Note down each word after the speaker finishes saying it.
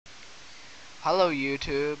Hello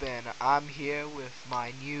YouTube, and I'm here with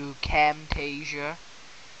my new Camtasia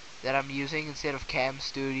that I'm using instead of Cam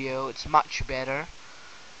Studio. It's much better.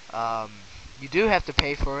 You do have to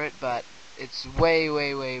pay for it, but it's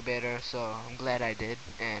way better, so I'm glad I did.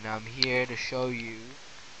 And I'm here to show you.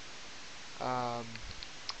 Um,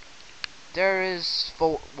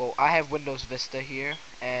 I have Windows Vista here,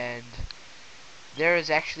 and there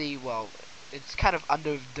is actually, it's kind of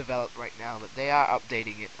underdeveloped right now, but they are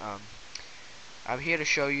updating it. I'm here to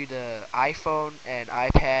show you the iPhone and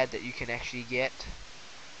iPad that you can actually get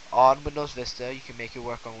on Windows Vista. You can make it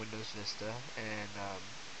work on Windows Vista, and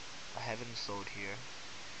I have it installed here.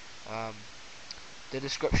 Um, the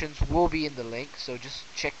descriptions will be in the link, so just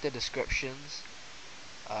check the descriptions.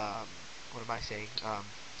 What am I saying?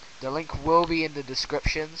 The link will be in the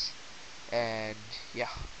descriptions, and yeah.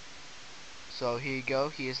 So here you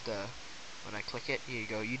go. When I click it, here you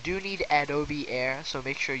go. You do need Adobe Air, so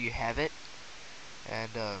make sure you have it.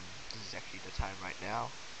 And this is actually the time right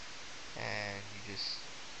now, and you just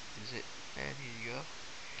use it, and here you go.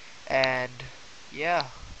 And yeah,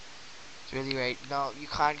 it's really great. No, you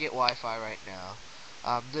can't get Wi-Fi right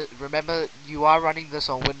now. Remember, you are running this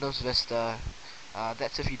on Windows Vista.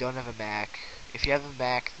 That's if you don't have a Mac. If you have a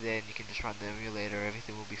Mac, then you can just run the emulator.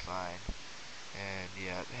 Everything will be fine. And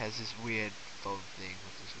yeah, it has this weird phone thing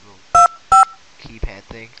with this little keypad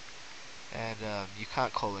thing. And you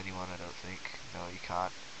can't call anyone, I don't think. No, you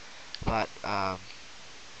can't. But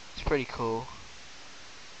it's pretty cool.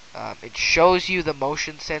 It shows you the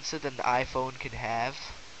motion sensor that the iPhone can have.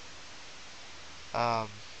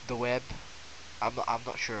 The web. I'm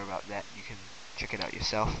not sure about that. You can check it out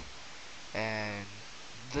yourself. And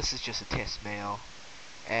this is just a test mail.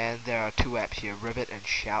 And there are two apps here, Ribbit and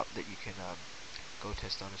Shout, that you can go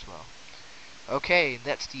test on as well. Okay,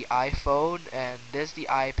 that's the iPhone, and there's the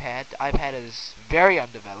iPad. The iPad is very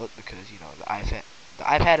undeveloped because the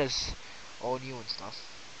iPad is all new and stuff.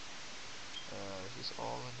 Is this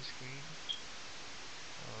all on the screen?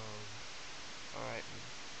 Alright.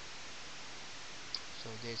 So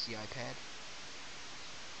there's the iPad.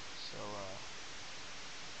 So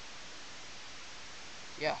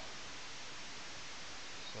yeah.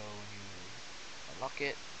 So when you unlock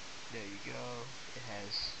it, there you go. It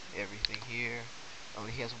has everything here.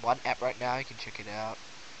 Only has one app right now. You can check it out.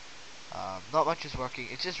 Not much is working.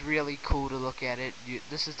 It's just really cool to look at it.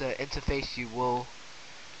 This is the interface you will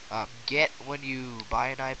get when you buy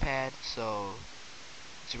an iPad. So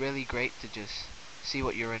it's really great to just see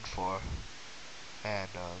what you're in for. And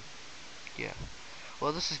yeah.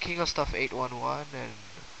 Well, this is King of Stuff 811, and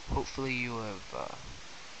hopefully you have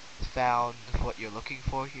found what you're looking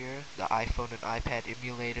for here, the iPhone and iPad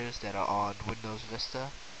emulators that are on Windows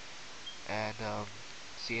Vista, and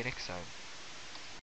see you next time.